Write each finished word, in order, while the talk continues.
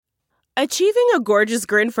Achieving a gorgeous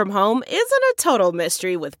grin from home isn't a total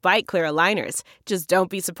mystery with Bite Clear aligners. Just don't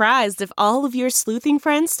be surprised if all of your sleuthing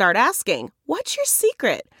friends start asking, "What's your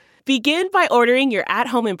secret?" Begin by ordering your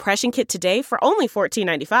at-home impression kit today for only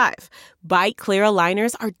 $14.95. Bite Clear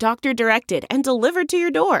aligners are doctor-directed and delivered to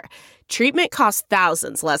your door. Treatment costs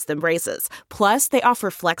thousands less than braces. Plus, they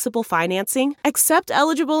offer flexible financing, accept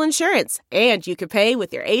eligible insurance, and you can pay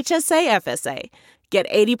with your HSA FSA. Get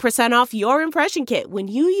 80% off your impression kit when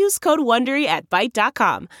you use code WONDERY at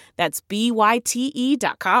Byte.com. That's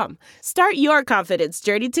BYTE.com. Start your confidence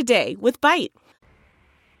journey today with Byte.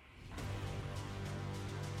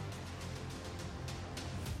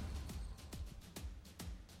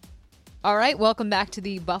 All right, welcome back to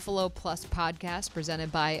the Buffalo Plus podcast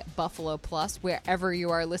presented by Buffalo Plus. Wherever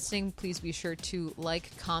you are listening, please be sure to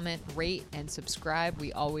like, comment, rate, and subscribe.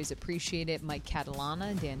 We always appreciate it. Mike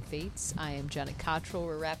Catalana, Dan Fates. I am Jenna Cottrell.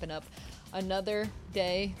 We're wrapping up another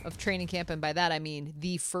day of training camp, and by that I mean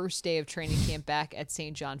the first day of training camp back at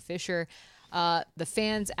St. John Fisher. The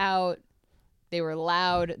fans out. They were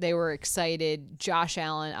loud. They were excited. Josh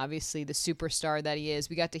Allen, obviously the superstar that he is.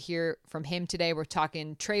 We got to hear from him today. We're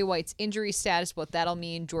talking Tre White's injury status, what that'll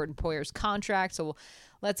mean, Jordan Poyer's contract. So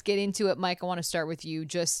let's get into it. Mike, I want to start with you.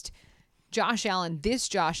 Just Josh Allen, this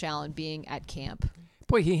Josh Allen being at camp.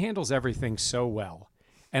 Boy, he handles everything so well.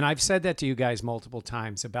 And I've said that to you guys multiple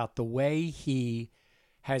times about the way he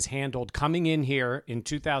has handled coming in here in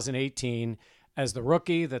 2018 as the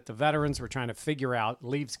rookie that the veterans were trying to figure out,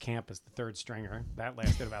 leaves camp as the third stringer. That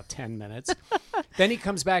lasted about 10 minutes. Then he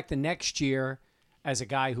comes back the next year as a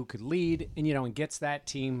guy who could lead and gets that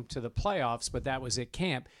team to the playoffs, but that was at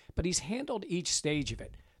camp. But he's handled each stage of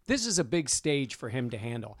it. This is a big stage for him to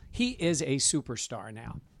handle. He is a superstar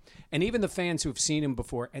now. And even the fans who have seen him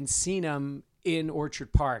before and seen him in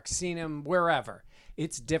Orchard Park, seen him wherever,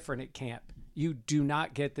 it's different at camp. You do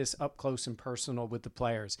not get this up close and personal with the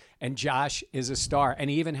players. And Josh is a star. And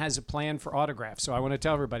he even has a plan for autographs. So I want to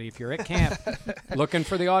tell everybody, if you're at camp looking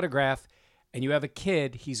for the autograph and you have a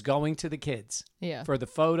kid, he's going to the kids for the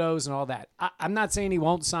photos and all that. I'm not saying he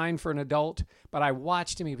won't sign for an adult, but I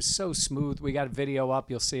watched him. He was so smooth. We got a video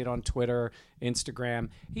up. You'll see it on Twitter, Instagram.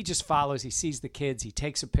 He just follows. He sees the kids. He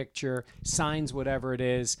takes a picture, signs whatever it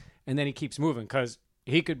is, and then he keeps moving because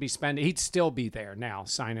he could be spending, he'd still be there now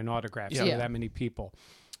signing autographs for that many people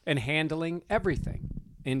and handling everything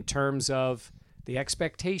in terms of the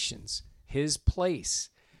expectations, his place.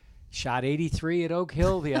 Shot 83 at Oak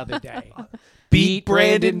Hill the other day. Beat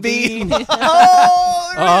Brandon Bean.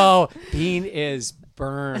 Bean is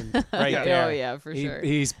burned right there. Oh, yeah, for sure.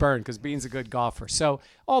 He's burned because Bean's a good golfer. So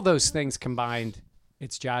all those things combined,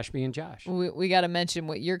 it's Josh being Josh. We got to mention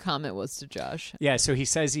what your comment was to Josh. Yeah, so he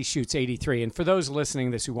says he shoots 83. And for those listening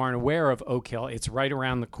to this who aren't aware of Oak Hill, it's right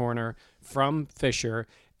around the corner from Fisher.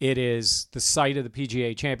 It is the site of the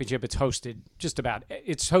PGA Championship. It's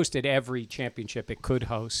hosted every championship it could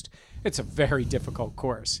host. It's a very difficult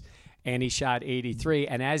course. And he shot 83.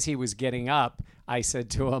 And as he was getting up, I said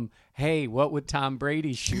to him, "Hey, what would Tom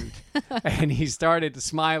Brady shoot?" And he started to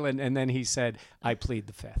smile, and then he said, "I plead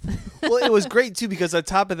the fifth." Well, it was great, too, because on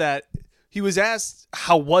top of that, he was asked,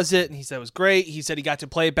 how was it? And he said it was great. He said he got to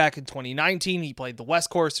play it back in 2019. He played the West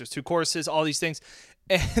Course. There's 2 courses, all these things.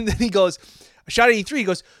 And then he goes, I shot 83. He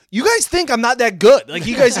goes, "You guys think I'm not that good. Like,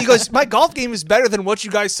 he goes, my golf game is better than what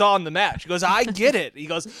you guys saw in the match." He goes, "I get it." He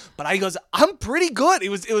goes, "I'm pretty good." It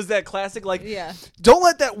was that classic, don't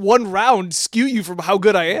let that one round skew you from how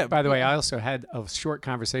good I am. By the way, I also had a short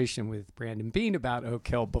conversation with Brandon Bean about Oak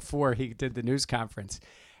Hill before he did the news conference.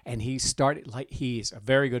 And he started, he's a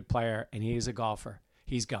very good player and he is a golfer.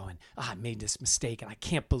 He's going, "I made this mistake and I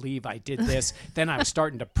can't believe I did this." Then I was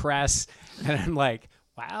starting to press and I'm like,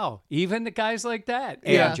 wow, even the guys like that.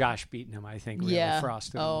 And Josh beating him, I think, really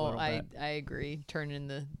frosted him a little bit. I agree. Turning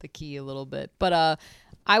the key a little bit. But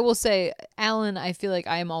I will say, Allen, I feel like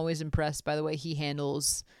I am always impressed by the way he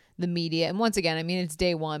handles the media. And once again, I mean, it's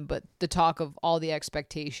day one, but the talk of all the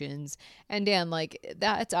expectations. And Dan,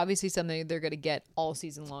 that's obviously something they're going to get all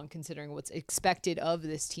season long, considering what's expected of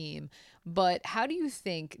this team. But how do you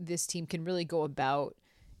think this team can really go about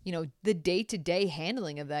the day-to-day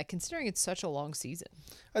handling of that, considering it's such a long season?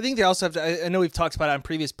 I think they also have to, I know we've talked about it on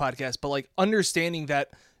previous podcasts, but understanding that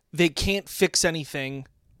they can't fix anything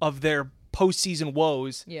of their postseason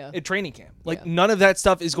woes at training camp. None of that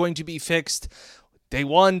stuff is going to be fixed day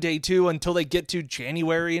 1, day 2, until they get to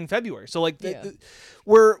January and February. So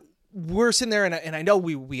we're sitting there and I know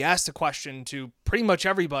we asked a question to pretty much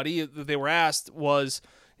everybody that they were asked was,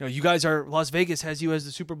 you guys Las Vegas has you as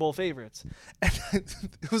the Super Bowl favorites. And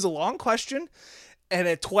it was a long question. And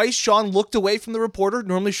at twice, Sean looked away from the reporter.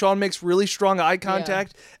 Normally, Sean makes really strong eye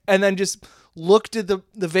contact, and then just looked at the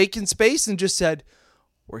vacant space and just said,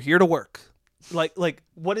 "We're here to work." Like,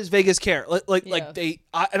 what does Vegas care? Like they,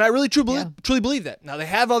 and I really truly believe that. Now they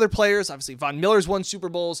have other players. Obviously, Von Miller's won Super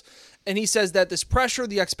Bowls, and he says that this pressure,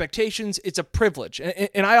 the expectations, it's a privilege.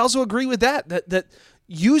 And I also agree with that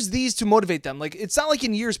use these to motivate them. Like, it's not like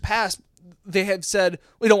in years past they had said,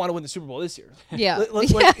 we don't want to win the Super Bowl this year. Yeah.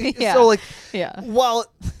 So while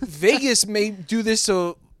Vegas may do this,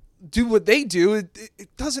 so do what they do,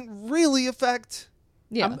 it doesn't really affect.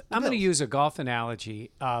 Yeah, I'm going to use a golf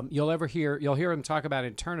analogy. You'll hear them talk about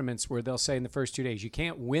in tournaments where they'll say in the first 2 days, you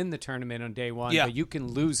can't win the tournament on day one, but you can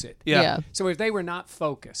lose it. Yeah. So if they were not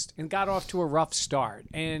focused and got off to a rough start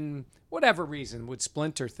and whatever reason would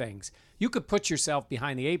splinter things, you could put yourself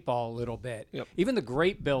behind the 8 ball a little bit. Yep. Even the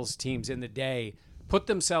great Bills teams in the day put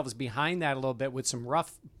themselves behind that a little bit with some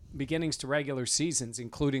rough beginnings to regular seasons,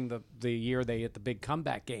 including the year they hit the big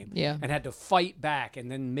comeback game and had to fight back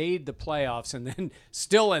and then made the playoffs and then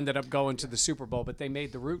still ended up going to the Super Bowl, but they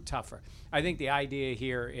made the route tougher. I think the idea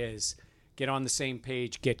here is get on the same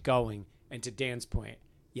page, get going. And to Dan's point,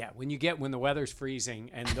 when the weather's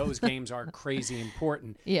freezing and those games are crazy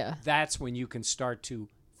important, that's when you can start to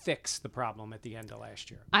fix the problem at the end of last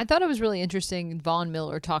year. I thought it was really interesting, Von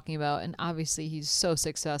Miller talking about, and obviously he's so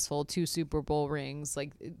successful, 2 Super Bowl rings, like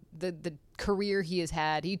the career he has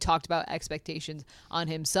had. He talked about expectations on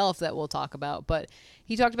himself that we'll talk about, but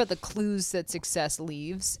he talked about the clues that success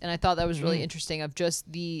leaves, and I thought that was really interesting of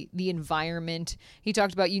just the environment. He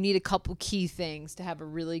talked about you need a couple key things to have a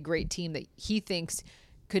really great team that he thinks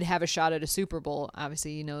could have a shot at a Super Bowl.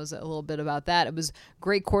 Obviously, he knows a little bit about that. It was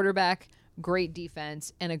great quarterback, great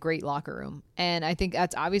defense, and a great locker room. And I think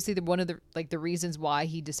that's obviously one of the reasons why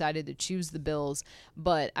he decided to choose the Bills.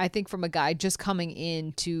 But I think from a guy just coming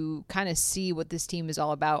in to kind of see what this team is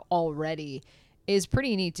all about already is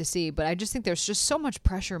pretty neat to see. But I just think there's just so much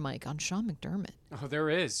pressure, Mike, on Sean McDermott. Oh, there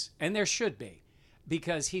is. And there should be,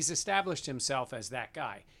 because he's established himself as that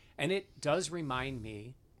guy. And it does remind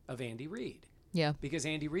me of Andy Reid. Yeah. Because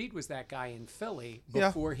Andy Reid was that guy in Philly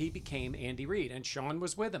before he became Andy Reid. And Sean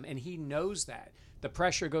was with him, and he knows that. The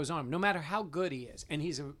pressure goes on him, no matter how good he is. And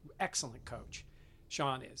he's an excellent coach.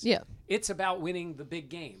 Sean is. Yeah. It's about winning the big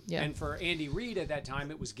game. Yeah. And for Andy Reid at that time,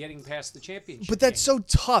 it was getting past the championship But that's game. so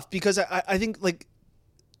tough, because I think, like,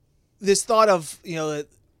 this thought of, that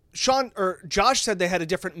Sean or Josh said they had a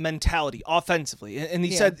different mentality offensively, and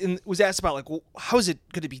he said, and was asked about, like, well, how is it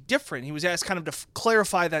going to be different? He was asked kind of to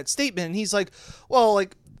clarify that statement, and he's like, well,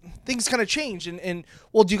 like, things kind of change, and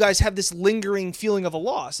well, do you guys have this lingering feeling of a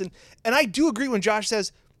loss? And I do agree when Josh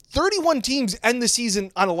says 31 teams end the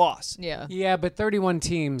season on a loss. Yeah, but 31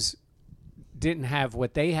 teams didn't have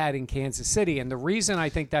what they had in Kansas City, and the reason I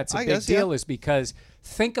think that's a big deal is because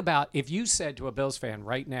think about if you said to a Bills fan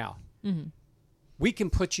right now, we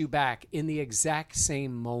can put you back in the exact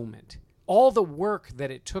same moment. All the work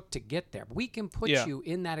that it took to get there, we can put you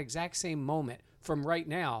in that exact same moment from right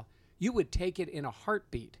now. You would take it in a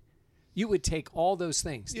heartbeat. You would take all those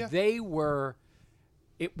things. Yeah. They were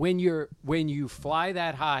when you fly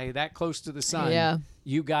that high, that close to the sun,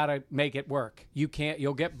 you got to make it work.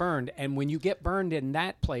 You'll get burned. And when you get burned in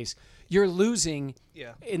that place, you're losing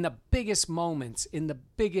in the biggest moments, in the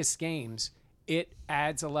biggest games. It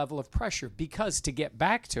adds a level of pressure because to get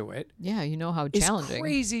back to it, you know how challenging, it's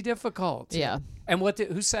crazy difficult. Yeah. And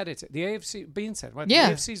who said it? The AFC. Bean said, "What? Yeah.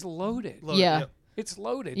 The AFC's loaded. Yeah, it's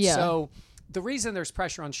loaded." Yeah. So the reason there's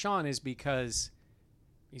pressure on Sean is because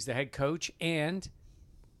he's the head coach, and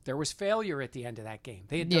there was failure at the end of that game.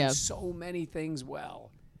 They had done so many things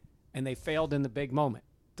well, and they failed in the big moment.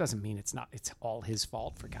 Doesn't mean it's all his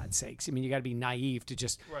fault, for God's sakes. I mean, you got to be naive to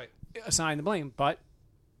just assign the blame, but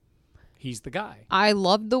he's the guy. I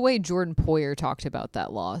loved the way Jordan Poyer talked about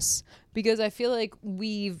that loss, because I feel like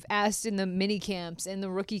we've asked in the mini camps and the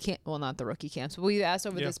rookie camp, well, not the rookie camps, but we've asked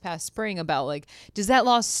over this past spring about, like, does that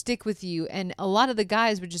loss stick with you? And a lot of the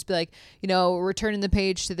guys would just be like, we're turning the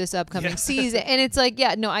page to this upcoming season. And it's like,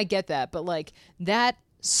 no, I get that. But, like, that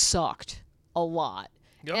sucked a lot.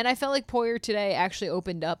 Yep. And I felt like Poyer today actually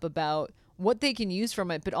opened up about what they can use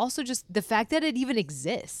from it, but also just the fact that it even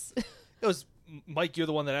exists. It was Mike, you're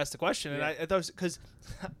the one that asked the question, and I thought it was because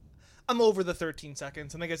I'm over the 13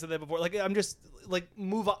 seconds, and like I said that before, like, I'm just, like,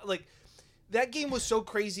 move on. Like, that game was so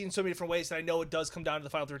crazy in so many different ways, and I know it does come down to the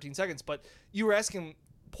final 13 seconds, but you were asking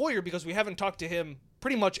Poyer because we haven't talked to him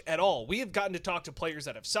pretty much at all. We have gotten to talk to players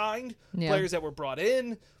that have signed, players that were brought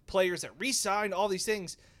in, players that re-signed, all these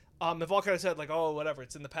things. Have all kind of said, like, oh, whatever,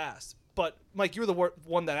 it's in the past. But, Mike, you're the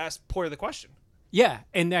one that asked Poyer the question. Yeah,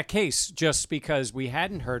 in that case, just because we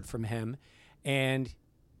hadn't heard from him. And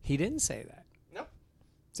he didn't say that. Nope.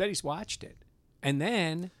 Said he's watched it. And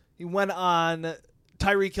then he went on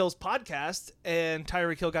Tyreek Hill's podcast, and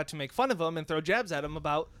Tyreek Hill got to make fun of him and throw jabs at him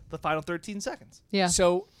about the final 13 seconds. Yeah.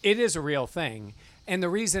 So it is a real thing. And the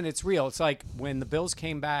reason it's real, it's like when the Bills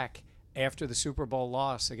came back after the Super Bowl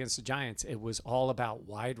loss against the Giants, it was all about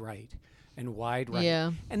wide right and wide right.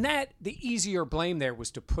 Yeah. And that, the easier blame there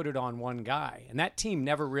was to put it on one guy. And that team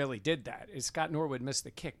never really did that. Scott Norwood missed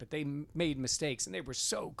the kick, but they made mistakes, and they were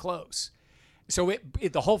so close. So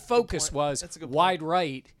the whole focus was wide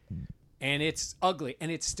right, and it's ugly,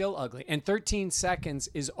 and it's still ugly. And 13 seconds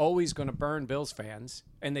is always going to burn Bills fans,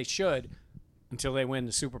 and they should, until they win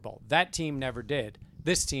the Super Bowl. That team never did.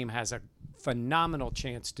 This team has a phenomenal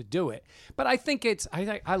chance to do it. But I think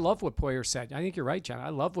I love what Poyer said. I think you're right, John. I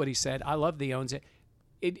love what he said. I love that he owns it.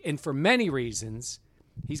 And for many reasons,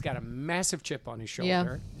 he's got a massive chip on his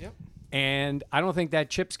shoulder. Yeah. Yep. And I don't think that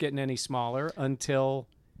chip's getting any smaller until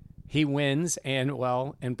he wins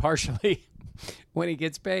and partially when he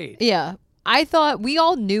gets paid. Yeah. I thought we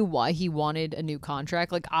all knew why he wanted a new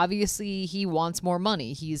contract. Like, obviously, he wants more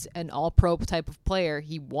money. He's an all-pro type of player.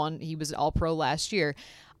 He was an all-pro last year.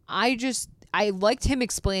 I liked him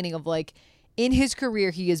explaining of, like, in his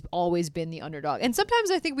career, he has always been the underdog. And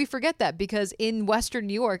sometimes I think we forget that because in Western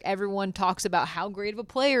New York, everyone talks about how great of a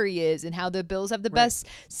player he is and how the Bills have the best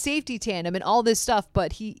safety tandem and all this stuff.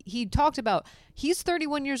 But he talked about he's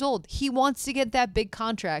 31 years old. He wants to get that big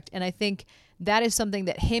contract. And I think that is something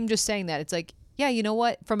that him just saying that, it's like, yeah, you know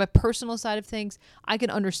what? From a personal side of things, I can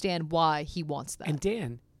understand why he wants that. And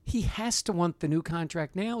Dan, he has to want the new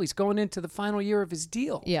contract now. He's going into the final year of his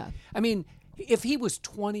deal. Yeah. I mean, if he was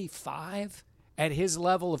 25 at his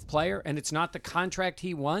level of player and it's not the contract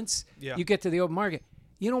he wants, you get to the open market.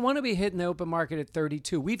 You don't want to be hitting the open market at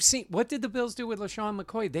 32. We've seen, what did the Bills do with LaShawn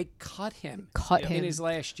McCoy? They cut him in his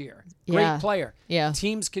last year. Great player. Yeah.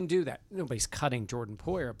 Teams can do that. Nobody's cutting Jordan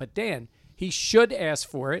Poyer. But Dan, he should ask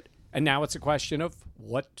for it. And now it's a question of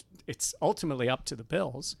what it's ultimately up to the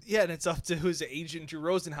Bills. Yeah, and it's up to his agent, Drew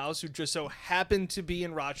Rosenhaus, who just so happened to be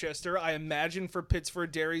in Rochester, I imagine, for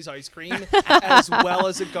Pittsford Dairy's ice cream, as well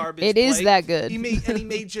as a garbage It is that good. He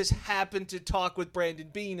may just happen to talk with Brandon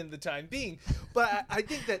Beane in the time being. But I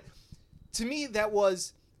think that, to me, it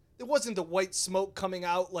wasn't the white smoke coming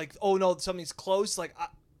out like, oh, no, something's close.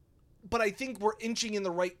 But I think we're inching in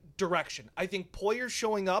the right direction. I think Poyer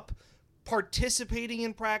showing up, participating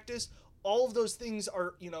in practice, all of those things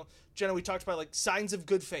are, Jenna, we talked about like signs of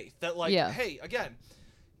good faith that hey, again,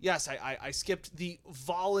 yes, I skipped the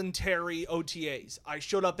voluntary OTAs. I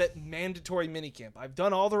showed up at mandatory minicamp. I've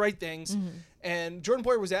done all the right things. Mm-hmm. And Jordan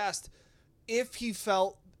Poyer was asked if he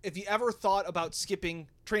ever thought about skipping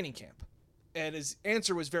training camp. And his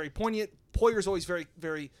answer was very poignant. Poyer's always very,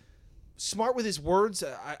 very smart with his words.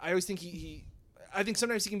 I always think I think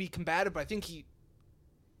sometimes he can be combative, but I think he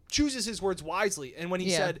chooses his words wisely. And when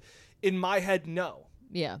he said, in my head, no.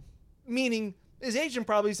 Yeah. Meaning his agent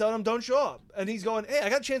probably told him, don't show up. And he's going, hey, I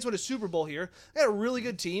got a chance to win a Super Bowl here. I got a really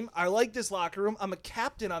good team. I like this locker room. I'm a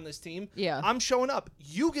captain on this team. Yeah. I'm showing up.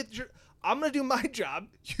 I'm going to do my job.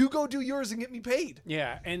 You go do yours and get me paid.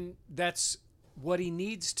 Yeah, and that's what he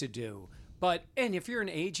needs to do. And if you're an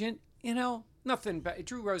agent, nothing.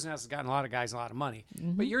 Drew Rosenhaus has gotten a lot of guys a lot of money.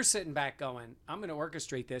 Mm-hmm. But you're sitting back going, I'm going to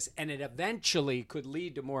orchestrate this, and it eventually could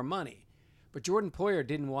lead to more money. But Jordan Poyer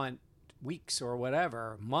didn't want weeks or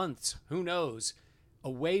whatever, months, who knows,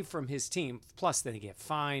 away from his team. Plus, then they get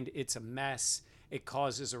fined. It's a mess. It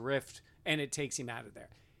causes a rift, and it takes him out of there.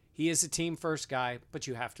 He is a team-first guy, but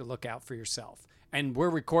you have to look out for yourself. And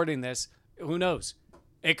we're recording this. Who knows?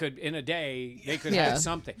 It could, in a day, they could have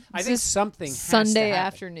something. I think something has Sunday to happen.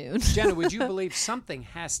 Afternoon. Jenna, would you believe something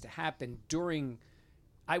has to happen during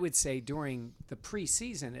the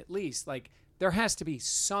preseason at least? Like, there has to be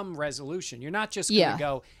some resolution. You're not just going to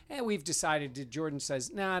go, we've decided. Jordan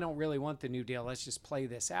says, I don't really want the new deal. Let's just play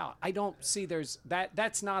this out. I don't see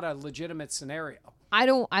that's not a legitimate scenario. I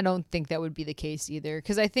don't think that would be the case either,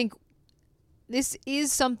 because I think this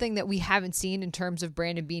is something that we haven't seen in terms of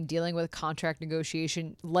Brandon Beane dealing with contract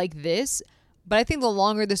negotiation like this. But I think the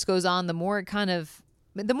longer this goes on, the more it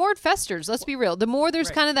festers. Let's be real. The more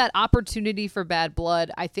there's kind of that opportunity for bad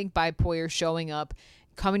blood, I think, by Poyer showing up,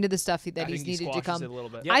 coming to the stuff that he's needed to come. It a little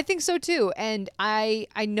bit. Yep. I think so too. And I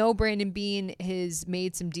know Brandon Beane has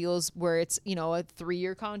made some deals where it's, a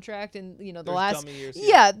 3-year contract and, the last years,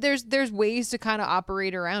 there's ways to kind of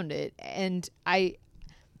operate around it. And I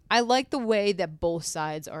like the way that both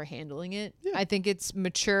sides are handling it. Yeah. I think it's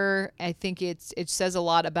mature. I think it says a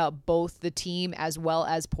lot about both the team as well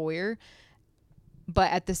as Poyer.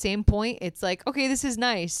 But at the same point, it's like, okay, this is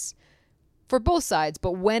nice. for both sides,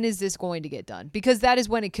 but when is this going to get done? Because that is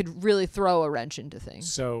when it could really throw a wrench into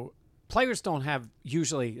things. So players don't have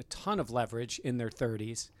usually a ton of leverage in their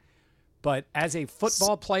 30s, but as a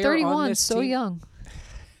football player 31, on this so team, young.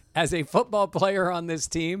 As a football player on this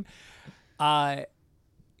team,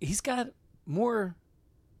 he's got more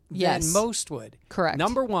than most would. Correct.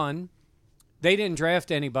 Number one, they didn't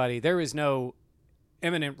draft anybody. There is no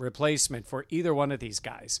imminent replacement for either one of these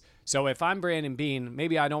guys. So if I'm Brandon Beane,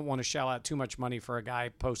 maybe I don't want to shell out too much money for a guy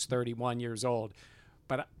post 31 years old,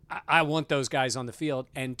 but I want those guys on the field.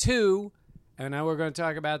 And two, and now we're going to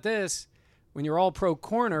talk about this, when your all-pro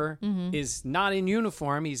corner is not in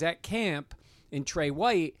uniform, he's at camp in Tre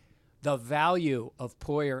White, the value of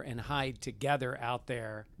Poyer and Hyde together out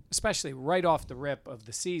there, especially right off the rip of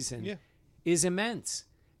the season, is immense.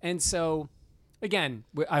 And so, again,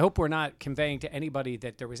 I hope we're not conveying to anybody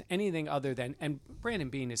that there was anything other than, and Brandon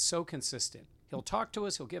Beane is so consistent. He'll talk to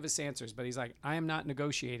us, he'll give us answers, but he's like, I am not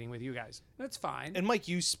negotiating with you guys. That's fine. And Mike,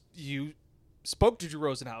 you spoke to Drew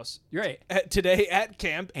Rosenhaus You're right. Today at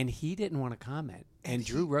camp. And he didn't want to comment. And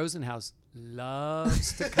Drew Rosenhaus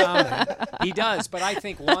loves to comment. He does, but I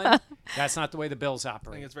think, one, that's not the way the Bills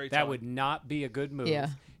operate. I think it's very that telling. would not be a good move. Yeah.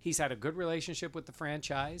 He's had a good relationship with the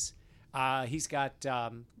franchise. He's got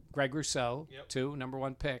Greg Rousseau, too, number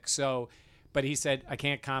one pick. So, but he said, I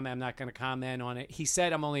can't comment. I'm not going to comment on it. He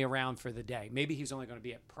said, I'm only around for the day. Maybe he's only going to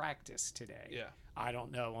be at practice today. Yeah. I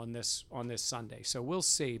don't know on this Sunday. So we'll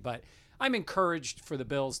see. But I'm encouraged for the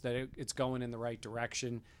Bills that it's going in the right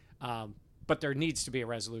direction. But there needs to be a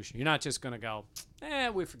resolution. You're not just going to go,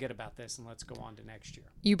 we forget about this and let's go on to next year.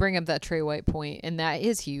 You bring up that Tre White point, and that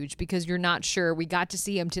is huge because you're not sure. We got to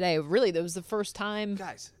see him today. Really, that was the first time.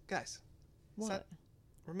 Guys. What?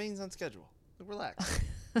 Remains on schedule. Relax.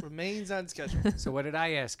 Remains on schedule. So what did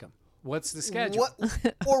I ask him? What's the schedule?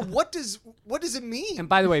 What does it mean? And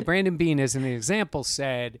by the way, Brandon Beane, as an example,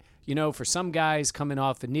 said, for some guys coming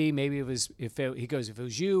off a knee, maybe it was if it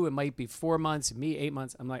was you, it might be 4 months, me 8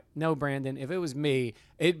 months. I'm like, no, Brandon, if it was me,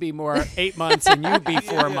 it'd be more 8 months and you'd be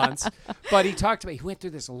 4 months. But he went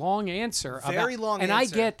through this long answer, very long and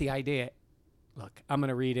answer. I get the idea. Look, I'm going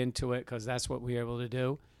to read into it because that's what we were able to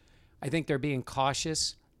do. I think they're being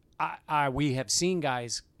cautious. We have seen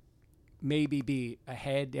guys maybe be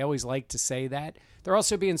ahead. They always like to say that. They're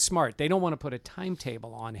also being smart. They don't want to put a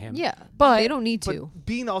timetable on him. Yeah, but they don't need to.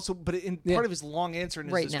 Beane also, part of his long answer in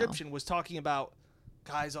his Right description was talking about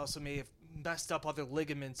guys also may have messed up other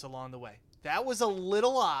ligaments along the way. That was a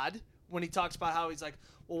little odd when he talks about how he's like,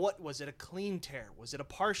 well, what was it? A clean tear? Was it a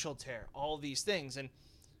partial tear? All these things. And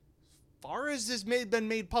as far as this been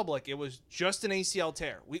made public, it was just an ACL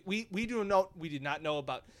tear. We did not know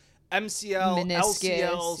about MCL, Meniscus,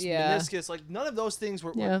 LCLs, meniscus. Like none of those things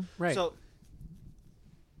were. Yeah. Right. So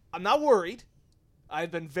I'm not worried.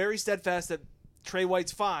 I've been very steadfast that Tre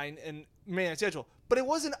White's fine and remain on schedule. But it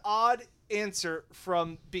was an odd answer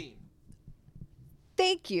from Beane.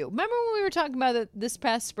 Thank you. Remember when we were talking about it this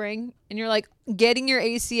past spring, and you're like, getting your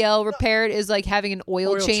ACL repaired is like having an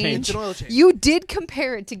oil change. It's an oil change. You did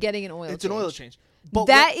compare it to getting an oil change. It's an oil change. But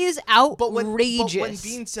that is outrageous. But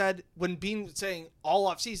when Beane was saying all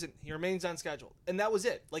off season, he remains on schedule, and that was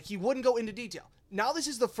it. Like he wouldn't go into detail. Now this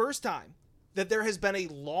is the first time that there has been a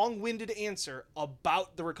long-winded answer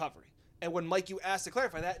about the recovery. And when Mike, you asked to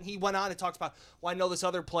clarify that, and he went on and talks about, well, I know this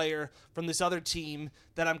other player from this other team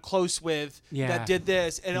that I'm close with that did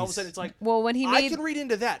this, and all of a sudden it's like, well, when I can read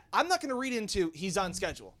into that. I'm not going to read into he's on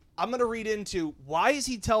schedule. I'm going to read into why is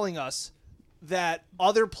he telling us that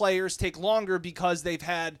other players take longer because they've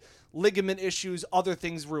had ligament issues, other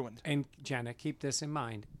things ruined. And Jenna, keep this in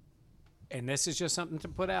mind. And this is just something to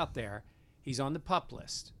put out there. He's on the PUP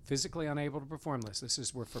list, physically unable to perform list. This is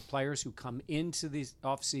for players who come into the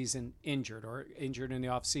offseason injured or injured in the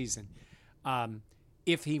offseason.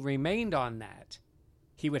 If he remained on that,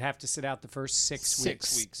 he would have to sit out the first 6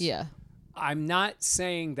 weeks. Yeah. I'm not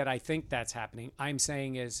saying that I think that's happening. I'm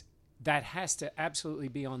saying is that has to absolutely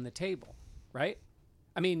be on the table, right?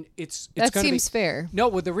 I mean, it's that gonna seems fair. No,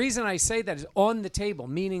 well, the reason I say that is on the table,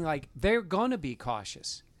 meaning like they're going to be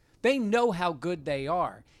cautious. They know how good they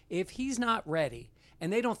are. If he's not ready,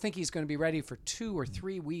 and they don't think he's going to be ready for 2 or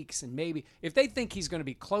 3 weeks, and maybe if they think he's going to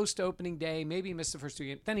be close to opening day, maybe he missed the first 2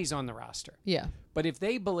 games, then he's on the roster. Yeah. But if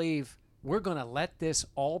they believe we're going to let this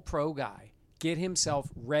all-pro guy get himself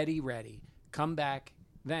ready, come back,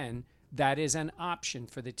 then that is an option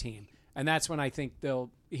for the team. And that's when I think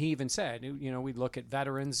he even said, we'd look at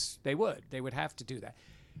veterans, they would have to do that.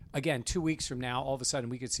 Again, 2 weeks from now, all of a sudden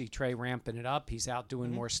we could see Tre ramping it up. He's out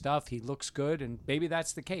doing more stuff. He looks good, and maybe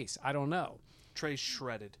that's the case. I don't know. Tre's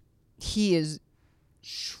shredded. He is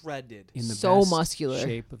Shredded. In the so best muscular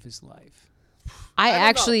shape of his life.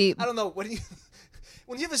 I don't know.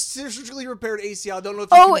 When you have a surgically repaired ACL, I don't know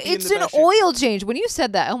if it's an oil change. When you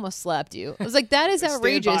said that, I almost slapped you. I was like, that is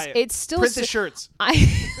outrageous. It's still print the shirts.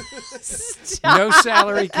 No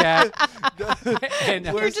salary cap. And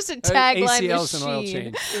you're just a tagline ACL's machine. An oil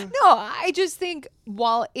change. No, I just think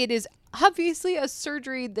while it is obviously a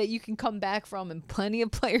surgery that you can come back from, and plenty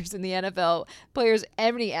of players in the NFL,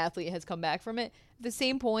 every athlete has come back from it. At the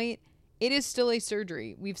same point, it is still a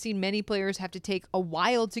surgery. We've seen many players have to take a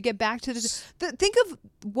while to get back to this. Think of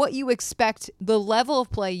what you expect, the level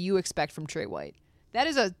of play you expect from Tre White. That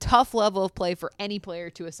is a tough level of play for any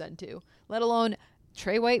player to ascend to, let alone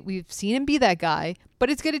Tre White. We've seen him be that guy,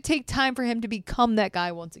 but it's going to take time for him to become that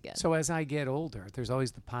guy once again. So as I get older, there's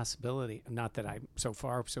always the possibility, not that I'm so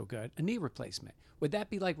far so good, a knee replacement. Would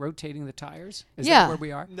that be like rotating the tires? Is that where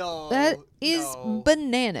we are? No. That is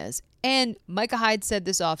bananas. And Micah Hyde said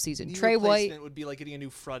this offseason, knee Tre White would be like getting a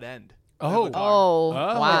new front end. Wow.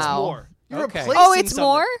 It's more. You're Okay. replacing It's something.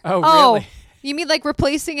 more? Oh, really? You mean like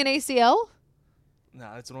replacing an ACL?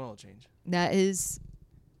 No, it's an oil change. That is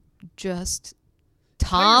just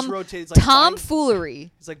Tires rotate. It's like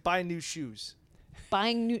tomfoolery. It's like buying new shoes.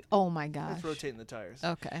 Buying new. Oh my gosh. It's rotating the tires.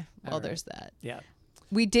 Okay. Well, there's that. Yeah.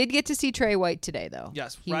 We did get to see Tre White today, though.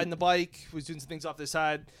 Yes, riding the bike, was doing some things off the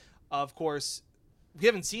side. Of course, we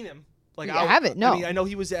haven't seen him. Like I haven't. No. I mean, I know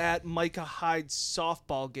he was at Micah Hyde's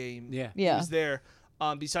softball game. Yeah. He was there.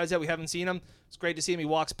 Besides that, we haven't seen him. It's great to see him. He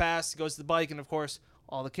walks past, he goes to the bike, and of course,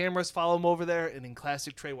 all the cameras follow him over there. And in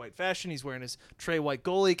classic Tre White fashion, he's wearing his Tre White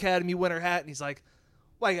Goalie Academy winner hat, and he's like,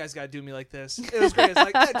 "Why you guys gotta do me like this?" It was great. It's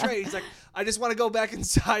like, yeah, Tre. He's like, "I just want to go back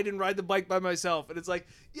inside and ride the bike by myself." And it's like,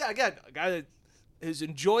 yeah, again, a guy that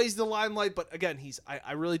enjoys the limelight, but again,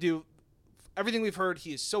 I really do. Everything we've heard,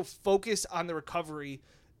 he is so focused on the recovery,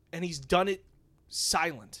 and he's done it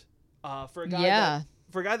silent. For a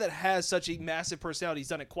guy that has such a massive personality, he's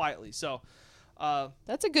done it quietly. So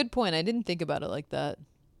that's a good point. I didn't think about it like that.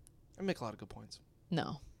 I make a lot of good points.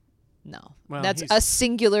 No. Well, that's a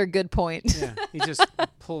singular good point. Yeah, he just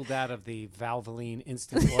pulled out of the Valvoline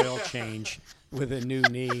instant oil change with a new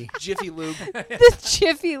knee. Jiffy Lube. The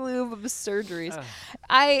Jiffy Lube of surgeries.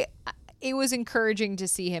 It was encouraging to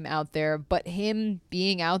see him out there, but him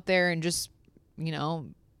being out there and just,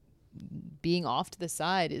 being off to the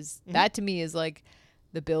side that to me is like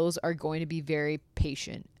the Bills are going to be very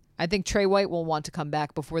patient. I think Tre White will want to come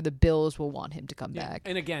back before the Bills will want him to come back.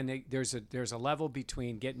 And again, there's a level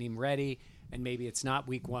between getting him ready and maybe it's not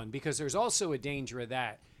week one, because there's also a danger of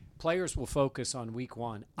that. Players will focus on week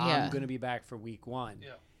one. I'm going to be back for week one.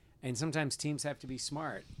 Yeah. And sometimes teams have to be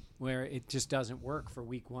smart where it just doesn't work for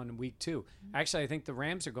week one and week two. Actually, I think the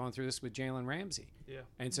Rams are going through this with Jalen Ramsey. Yeah.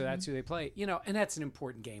 And so that's who they play. And that's an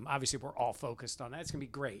important game. Obviously, we're all focused on that. It's going to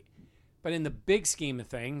be great. But in the big scheme of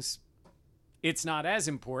things, it's not as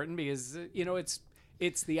important because,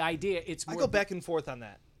 it's the idea. It's more I go back and forth on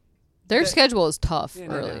that. Their schedule is tough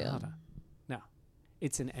early on. No.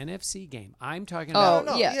 It's an NFC game. I'm talking about.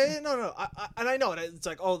 No. And I know it. It's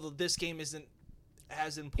like, this game isn't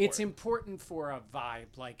as important. It's important for a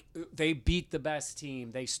vibe. Like, they beat the best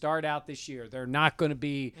team. They start out this year. They're not going to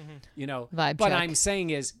be, vibe But check. I'm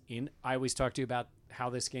saying I always talk to you about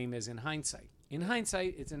how this game is in hindsight. In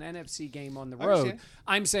hindsight, it's an NFC game on the road.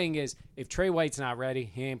 I'm saying if Tre White's not ready,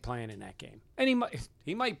 he ain't playing in that game. And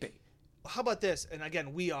he might be. How about this? And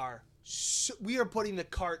again, we are putting the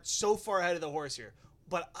cart so far ahead of the horse here.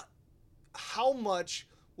 But how much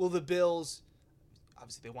will the Bills,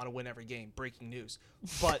 obviously they want to win every game, breaking news,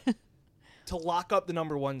 but to lock up the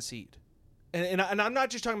number one seed? And I'm not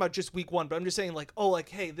just talking about just week one, but I'm just saying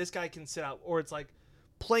hey, this guy can sit out. Or it's like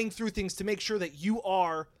playing through things to make sure that you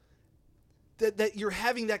are – that you're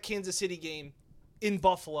having that Kansas City game in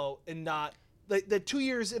Buffalo and not that 2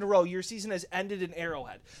 years in a row your season has ended in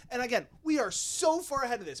Arrowhead. And again, we are so far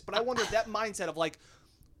ahead of this, but I wonder if that mindset of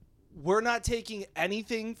we're not taking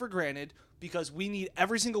anything for granted because we need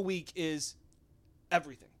every single week is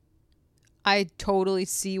everything. I totally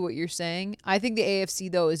see what you're saying. I think the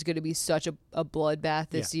AFC, though, is going to be such a bloodbath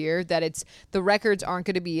this year that the records aren't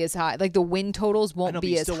going to be as high. Like, the win totals won't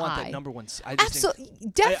be as high. I still want that number one. Absolutely.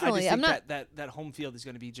 Definitely. I just think that home field is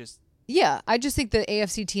going to be just... Yeah, I just think the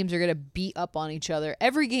AFC teams are going to beat up on each other.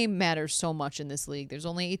 Every game matters so much in this league. There's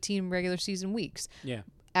only 18 regular season weeks. Yeah.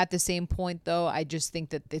 At the same point, though, I just think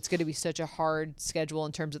that it's going to be such a hard schedule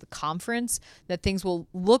in terms of the conference that things will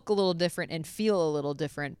look a little different and feel a little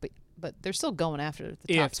different, but they're still going after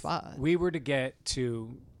the top spot. We were to get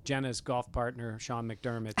to Jenna's golf partner, Sean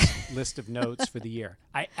McDermott's list of notes for the year,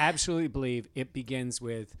 I absolutely believe it begins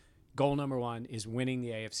with goal number one is winning the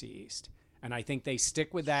AFC East. And I think they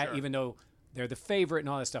stick with that, even though they're the favorite and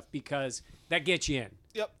all that stuff because that gets you in.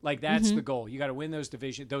 Yep. Like that's the goal. You got to win those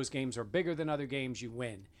division. Those games are bigger than other games. You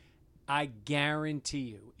win. I guarantee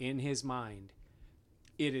you, in his mind,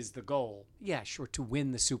 it is the goal. Yeah, sure, to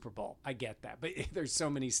win the Super Bowl. I get that, but there's so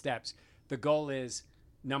many steps. The goal is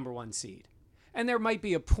number 1 seed, and there might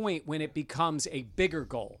be a point when it becomes a bigger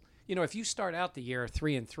goal. You know, if you start out the year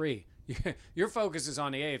 3-3, your focus is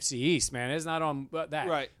on the AFC East, man. It's not on that.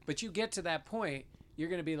 Right. But you get to that point, you're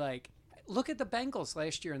going to be like, look at the Bengals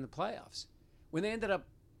last year in the playoffs when they ended up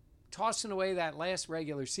tossing away that last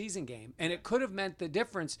regular season game, and it could have meant the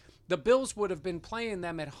difference. The Bills would have been playing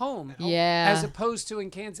them at home, as opposed to in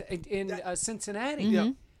Cincinnati.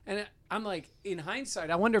 Mm-hmm. And I'm like, in hindsight,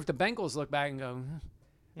 I wonder if the Bengals look back and go,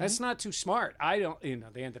 that's not too smart. I don't,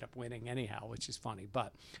 they ended up winning anyhow, which is funny.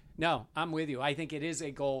 But no, I'm with you. I think it is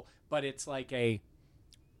a goal, but it's like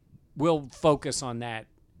we'll focus on that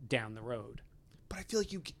down the road. But I feel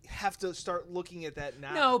like you have to start looking at that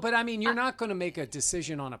now. No, but I mean, you're not going to make a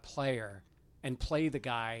decision on a player and play the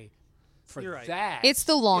guy for that. It's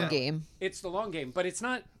the long game. It's the long game, but it's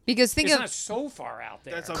not because it's not so far out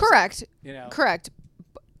there. Correct. Correct.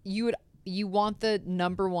 You want the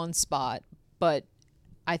number 1 spot, but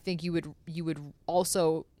I think you would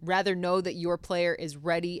also rather know that your player is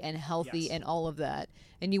ready and healthy and all of that,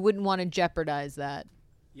 and you wouldn't want to jeopardize that.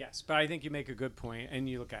 Yes, but I think you make a good point. And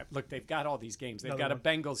you look, they've got all these games. They've got a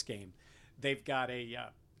Bengals game. They've got a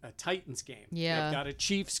Titans game. Yeah. They've got a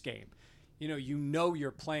Chiefs game.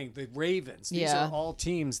 You're playing the Ravens. These are all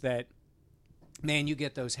teams that, man, you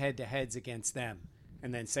get those head-to-heads against them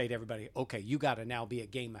and then say to everybody, okay, you got to now be a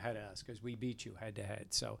game ahead of us because we beat you head-to-head.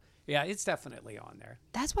 So, yeah, it's definitely on there.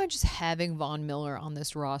 That's why just having Von Miller on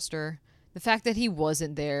this roster, the fact that he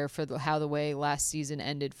wasn't there for the way last season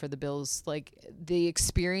ended for the Bills, like the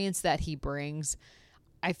experience that he brings,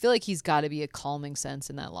 I feel like he's got to be a calming sense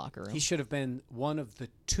in that locker room. He should have been one of the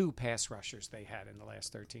 2 pass rushers they had in the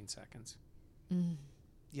last 13 seconds.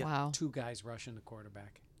 Yeah. Wow. 2 guys rushing the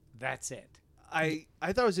quarterback. That's it. I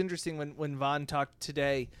thought it was interesting when Von talked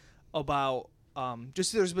today about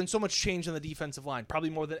just there's been so much change on the defensive line, probably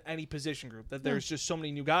more than any position group, that there's just so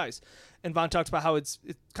many new guys. And Von talked about how it's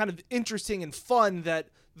kind of interesting and fun that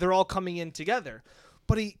they're all coming in together.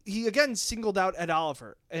 But he again singled out Ed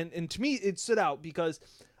Oliver. And to me, it stood out because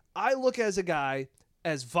I look as a guy,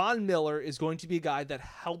 as Von Miller is going to be a guy that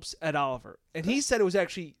helps Ed Oliver. And he said it was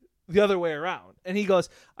actually the other way around. And he goes,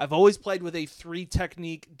 I've always played with a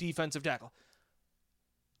 3-technique defensive tackle.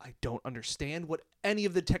 I don't understand what any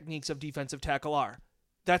of the techniques of defensive tackle are.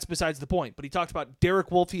 That's besides the point. But he talked about Derek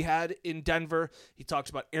Wolfe he had in Denver. He talked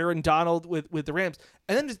about Aaron Donald with the Rams.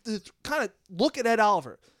 And then to kind of look at Ed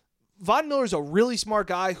Oliver. Von Miller's a really smart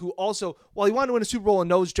guy who also, while he wanted to win a Super Bowl and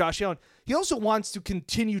knows Josh Allen, he also wants to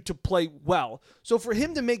continue to play well. So for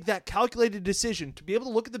him to make that calculated decision, to be able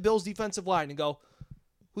to look at the Bills' defensive line and go,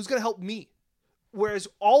 who's going to help me? Whereas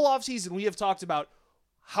all offseason we have talked about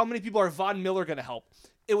how many people are Von Miller going to help.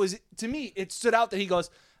 It was, to me, it stood out that he goes,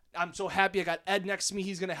 I'm so happy I got Ed next to me.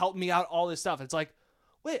 He's going to help me out, all this stuff. It's like,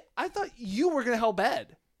 wait, I thought you were going to help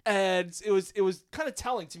Ed. And it was kind of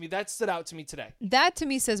telling to me. That stood out to me today. That to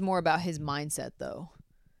me says more about his mindset, though.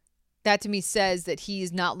 That to me says that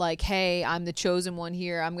he's not like, hey, I'm the chosen one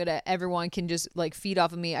here. Everyone can just like feed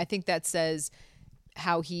off of me. I think that says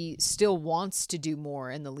how he still wants to do more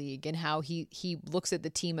in the league and how he looks at the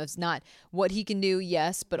team as not what he can do,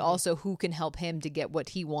 yes, but also who can help him to get what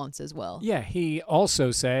he wants as well. Yeah, he also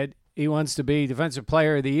said he wants to be Defensive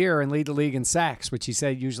Player of the Year and lead the league in sacks, which he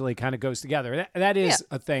said usually kind of goes together. That is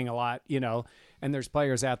a thing a lot, and there's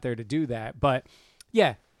players out there to do that. But,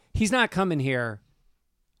 yeah, he's not coming here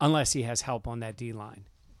unless he has help on that D-line.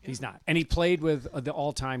 He's not. And he played with the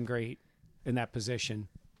all-time great in that position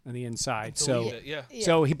on the inside.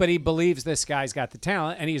 But he believes this guy's got the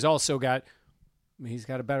talent, and he's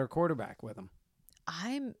got a better quarterback with him.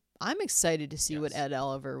 I'm excited to see what Ed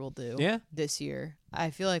Oliver will do this year. I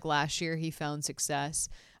feel like last year he found success.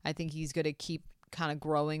 I think he's going to keep kind of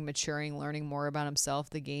growing, maturing, learning more about himself,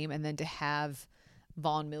 the game, and then to have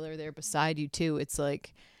Von Miller there beside you too. It's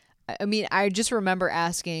like, I mean, I just remember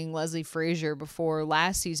asking Leslie Frazier before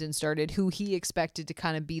last season started who he expected to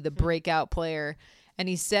kind of be the breakout player. And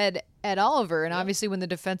he said Ed Oliver, and obviously when the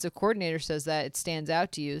defensive coordinator says that, it stands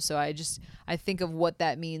out to you. So I think of what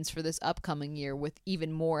that means for this upcoming year with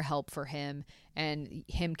even more help for him and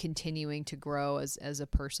him continuing to grow as a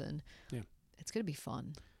person. Yeah, it's going to be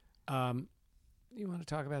fun. You want to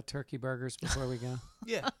talk about turkey burgers before we go?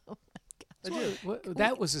 Yeah.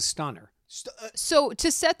 That was a stunner. So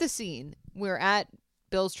to set the scene, we're at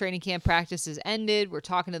Bills training camp, practice has ended. We're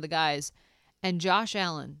talking to the guys. And Josh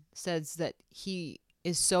Allen says that he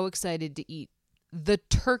is so excited to eat the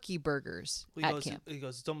turkey burgers at camp. He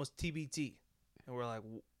goes, it's almost TBT. And we're like,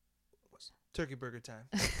 what's turkey burger time?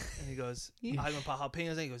 And he goes, I'm going to put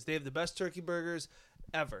jalapenos in. He goes, they have the best turkey burgers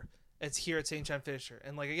ever. It's here at St. John Fisher.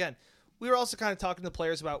 And like, again, we were also kind of talking to the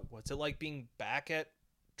players about what's it like being back at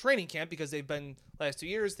training camp, because they've been last 2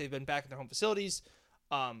 years, they've been back in their home facilities.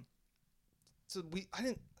 So we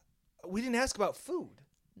didn't ask about food.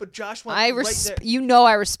 But Josh went right there.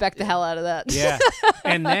 I respect the hell out of that. Yeah.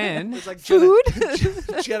 And then it's like food.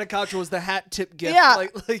 Jenna Contra was the hat tip gift. Yeah.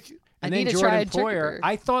 Like and then Jordan Poyer.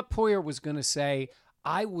 I thought Poyer was going to say,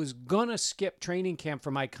 I was going to skip training camp for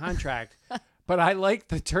my contract, but I like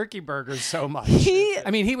the turkey burgers so much.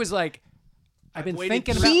 He was like, I've been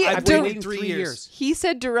thinking about it. I've waited 3 years. He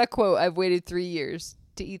said, direct quote, I've waited 3 years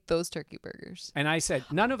to eat those turkey burgers. And I said,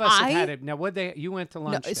 none of us have had it. Now, you went to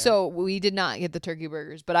lunch there. So we did not get the turkey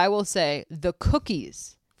burgers, but I will say the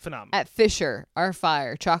cookies phenomenal at Fisher are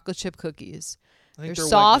fire. Chocolate chip cookies. I think they're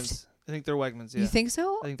soft. Wegmans. I think they're Wegmans. Yeah. You think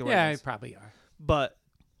so? I think they're Wegmans. Yeah, they probably are. But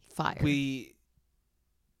fire.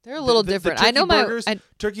 They're a little different. The I know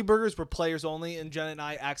turkey burgers were players only, and Jenna and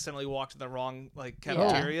I accidentally walked in the wrong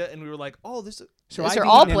cafeteria, and we were like, "Oh, this." So these are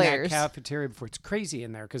all in players. That cafeteria before, it's crazy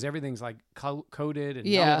in there because everything's like coated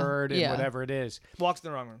and numbered and whatever it is. Walked in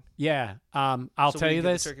the wrong room. Yeah, I'll tell you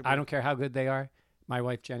this: I don't care how good they are. My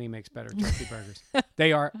wife Jenny makes better turkey burgers.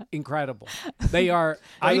 They are incredible. They are.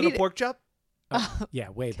 Better than a pork chop.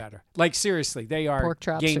 Yeah, way better. Like seriously, they are pork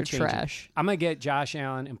chops game are changing. Trash. I'm gonna get Josh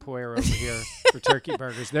Allen and Poyer over here for turkey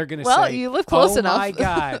burgers. They're gonna say, "Well, you live close enough." Oh my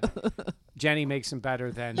God, Jenny makes them better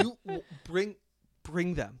than you.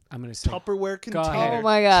 Bring them. I'm gonna say Tupperware container. Go ahead. Oh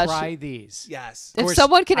my gosh! Try these. Yes. If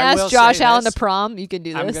someone can ask Josh Allen to prom, you can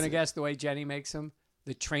do this. I'm gonna guess the way Jenny makes them.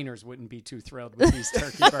 The trainers wouldn't be too thrilled with these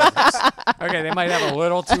turkey burgers. Okay, they might have a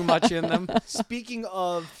little too much in them. Speaking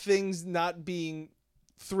of things not being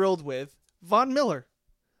thrilled with, Von Miller.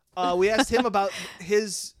 We asked him about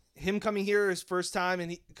him coming here his first time,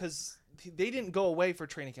 and because they didn't go away for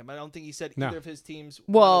training camp. I don't think he said either of his teams went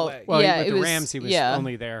away. Well, with the Rams, he was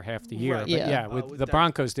only there half the year. Right. But with the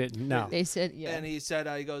Broncos didn't. No, they said And he said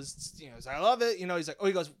he goes, I love it. He's like,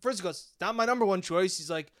 it's not my number one choice. He's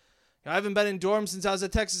like, I haven't been in dorms since I was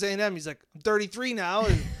at Texas A&M. He's like, I'm 33 now,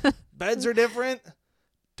 and beds are different.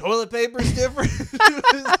 Toilet paper's different.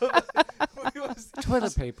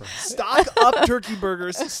 Toilet paper. Stock up turkey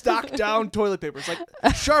burgers, stock down toilet paper. It's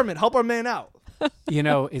like, Charmin, help our man out.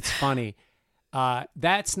 It's funny.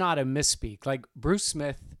 That's not a misspeak. Like Bruce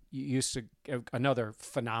Smith used to, another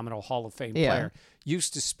phenomenal Hall of Fame player,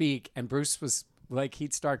 used to speak, and Bruce was like,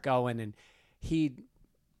 he'd start going, and he'd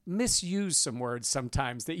misuse some words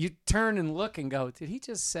sometimes that you turn and look and go, did he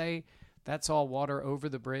just say that's all water over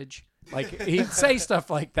the bridge? Like he'd say stuff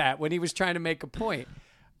like that when he was trying to make a point.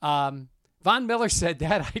 Von Miller said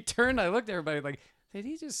that. I turned, I looked at everybody like, did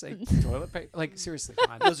he just say toilet paper? Like seriously,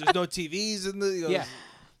 Von. There's no TVs in the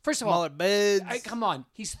First of all, smaller beds. Come on,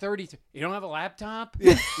 he's 33. You don't have a laptop?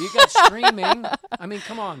 Yeah. You got streaming. I mean,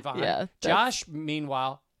 come on, Von. Yeah, Josh,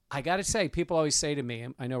 meanwhile, I got to say, people always say to me,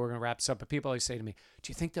 I know we're going to wrap this up, but people always say to me, do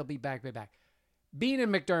you think they'll be back? Bean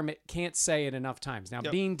and McDermott can't say it enough times. Now,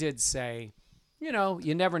 Bean did say,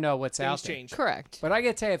 you never know what's out there. Change. Correct. But I got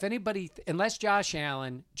to tell you, if anybody, unless Josh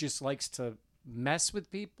Allen just likes to mess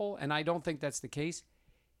with people, and I don't think that's the case,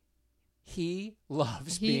 he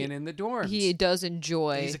loves being in the dorms. He does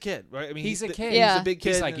enjoy. He's a kid, right? I mean, he's a kid. Yeah. He's a big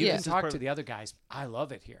kid. He's like, you can talk to the other guys. I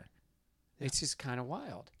love it here. It's just kind of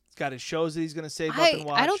wild. He's got his shows that he's going to save up and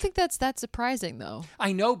watch. I don't think that's that surprising, though.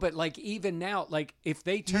 I know, but like even now, like if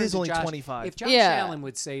they turn He's to only Josh, 25. If Josh Allen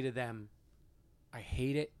would say to them, I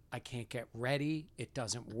hate it. I can't get ready. It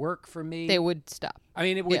doesn't work for me. They would stop. I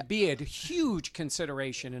mean, it would be a huge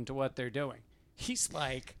consideration into what they're doing. He's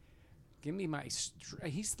like, give me my,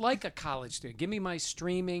 he's like a college student. Give me my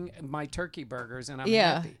streaming, my turkey burgers, and I'm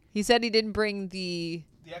happy. He said he didn't bring the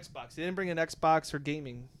Xbox. He didn't bring an Xbox or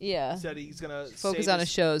gaming. Yeah. He said he's going to focus on his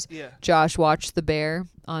shows. Yeah. Josh watched The Bear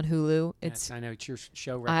on Hulu. I know it's your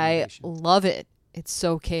show recommendation. I love it. It's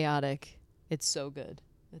so chaotic. It's so good.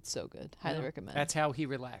 It's so good. Highly recommend. That's how he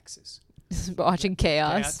relaxes. Watching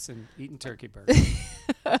chaos. Cats and eating turkey burgers.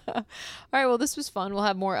 All right, well, this was fun. We'll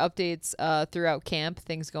have more updates throughout camp,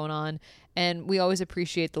 things going on. And we always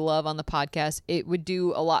appreciate the love on the podcast. It would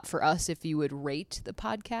do a lot for us if you would rate the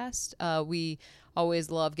podcast. We always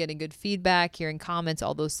love getting good feedback, hearing comments,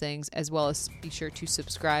 all those things, as well as be sure to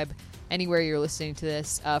subscribe anywhere you're listening to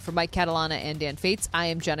this. For Mike Catalana and Dan Fates, I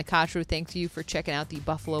am Jenna Kotrou. Thank you for checking out the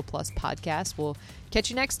Buffalo Plus podcast. We'll catch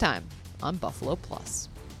you next time on Buffalo Plus.